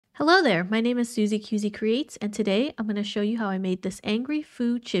Hello there, my name is Susie QZ Creates, and today I'm going to show you how I made this angry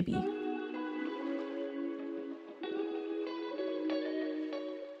foo chibi.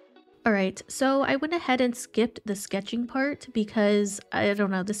 Alright, so I went ahead and skipped the sketching part because, I don't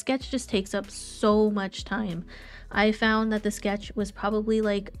know, the sketch just takes up so much time. I found that the sketch was probably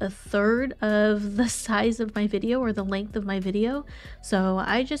like a third of the size of my video or the length of my video, so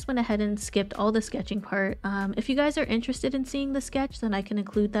I just went ahead and skipped all the sketching part. If you guys are interested in seeing the sketch, then I can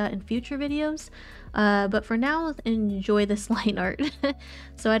include that in future videos, but for now, enjoy this line art.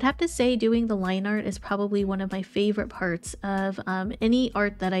 So I'd have to say doing the line art is probably one of my favorite parts of any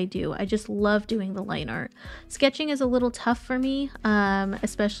art that I do. I just love doing the line art. Sketching is a little tough for me,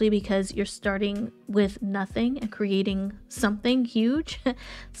 especially because you're starting with nothing and creating something huge.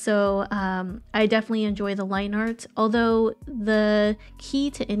 So I definitely enjoy the line art, although the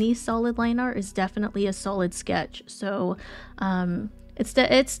key to any solid line art is definitely a solid sketch. So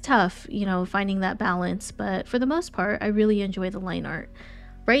it's tough, you know, finding that balance, but for the most part, I really enjoy the line art.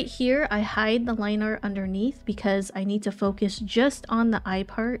 Right here, I hide the line art underneath because I need to focus just on the eye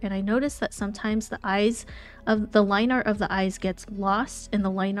part, and I notice that sometimes the line art of the eyes gets lost in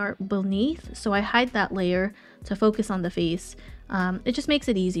the line art beneath, so I hide that layer to focus on the face. It just makes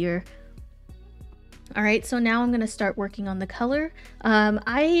it easier. Alright, so now I'm going to start working on the color.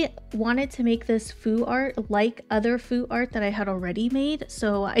 I wanted to make this foo art like other foo art that I had already made,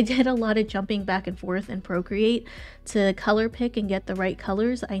 so I did a lot of jumping back and forth in Procreate to color pick and get the right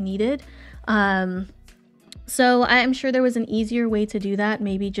colors I needed. So I'm sure there was an easier way to do that,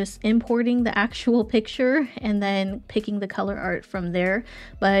 maybe just importing the actual picture and then picking the color art from there,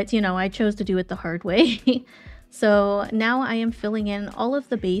 but you know, I chose to do it the hard way. So now I am filling in all of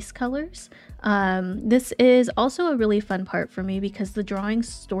the base colors. This is also a really fun part for me because the drawing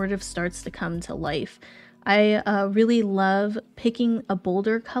sort of starts to come to life. I really love picking a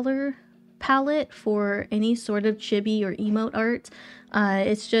bolder color palette for any sort of chibi or emote art.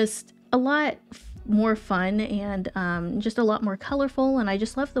 It's just a lot more fun and just a lot more colorful, and I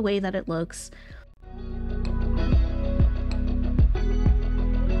just love the way that it looks.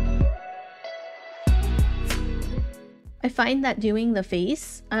 I find that doing the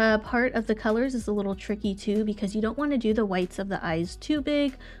face part of the colors is a little tricky too, because you don't want to do the whites of the eyes too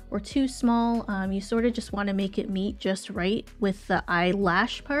big or too small. You sort of just want to make it meet just right with the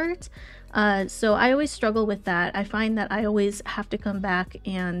eyelash part. So I always struggle with that. I find that I always have to come back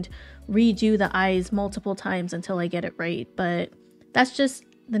and redo the eyes multiple times until I get it right, but that's just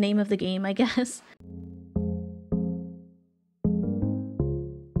the name of the game, I guess.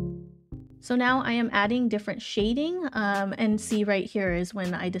 So now I am adding different shading, and see right here is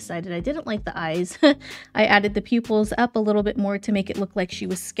when I decided I didn't like the eyes. I added the pupils up a little bit more to make it look like she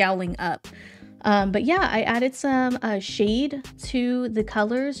was scowling up. But yeah, I added some shade to the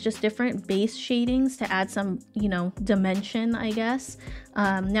colors, just different base shadings to add some, you know, dimension, I guess.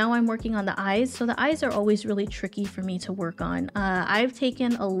 Now I'm working on the eyes. So the eyes are always really tricky for me to work on. I've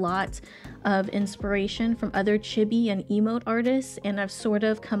taken a lot of inspiration from other chibi and emote artists, and I've sort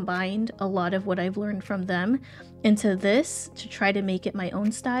of combined a lot of what I've learned from them into this to try to make it my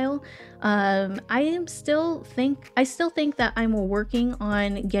own style. I still think that I'm working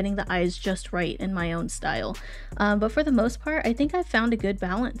on getting the eyes just right in my own style, but for the most part I think I've found a good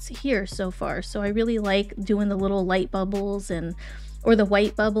balance here so far. So I really like doing the little light bubbles or the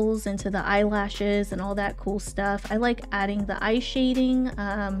white bubbles into the eyelashes and all that cool stuff. I like adding the eye shading,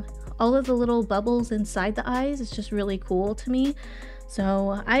 all of the little bubbles inside the eyes. It's just really cool to me.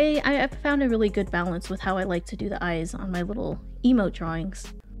 So I've found a really good balance with how I like to do the eyes on my little emote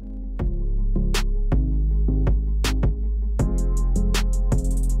drawings.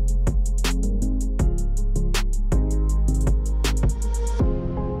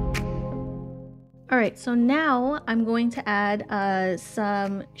 Alright, so now I'm going to add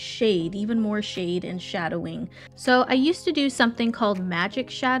some shade, even more shade and shadowing. So I used to do something called magic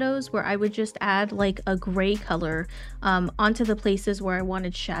shadows, where I would just add like a gray color onto the places where I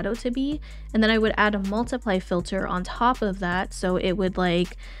wanted shadow to be, and then I would add a multiply filter on top of that, so it would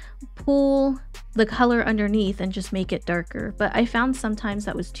like pull the color underneath and just make it darker. But I found sometimes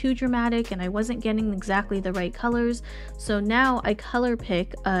that was too dramatic and I wasn't getting exactly the right colors, so now I color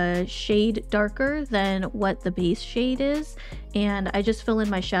pick a shade darker than what the base shade is, and I just fill in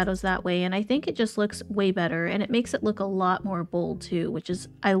my shadows that way, and I think it just looks way better, and it makes it look a lot more bold too, which is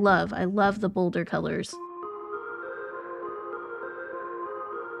I love the bolder colors.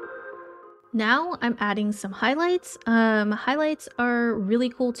 Now I'm adding some highlights. Highlights are really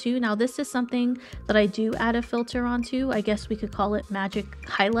cool too. Now this is something that I do add a filter onto. I guess we could call it magic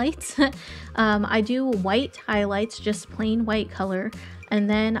highlights. I do white highlights, just plain white color. and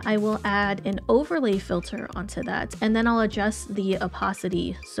then I will add an overlay filter onto that, and then I'll adjust the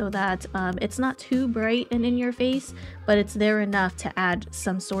opacity so that it's not too bright and in your face, but it's there enough to add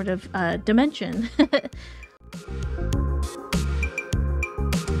some sort of dimension.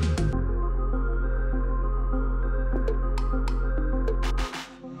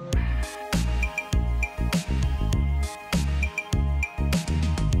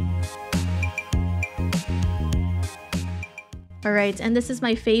 Alright, and this is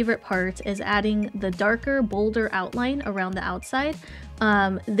my favorite part, is adding the darker, bolder outline around the outside.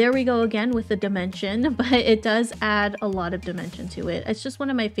 There we go again with the dimension, but it does add a lot of dimension to it. It's just one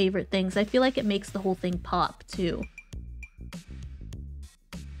of my favorite things. I feel like it makes the whole thing pop too.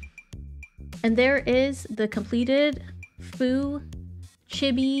 And there is the completed Foo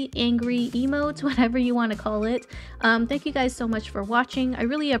Chibi Angry Emote, whatever you want to call it. Thank you guys so much for watching. I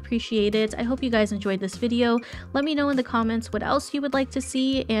really appreciate it. I hope you guys enjoyed this video. Let me know in the comments what else you would like to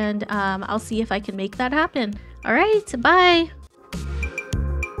see, and I'll see if I can make that happen. All right, bye.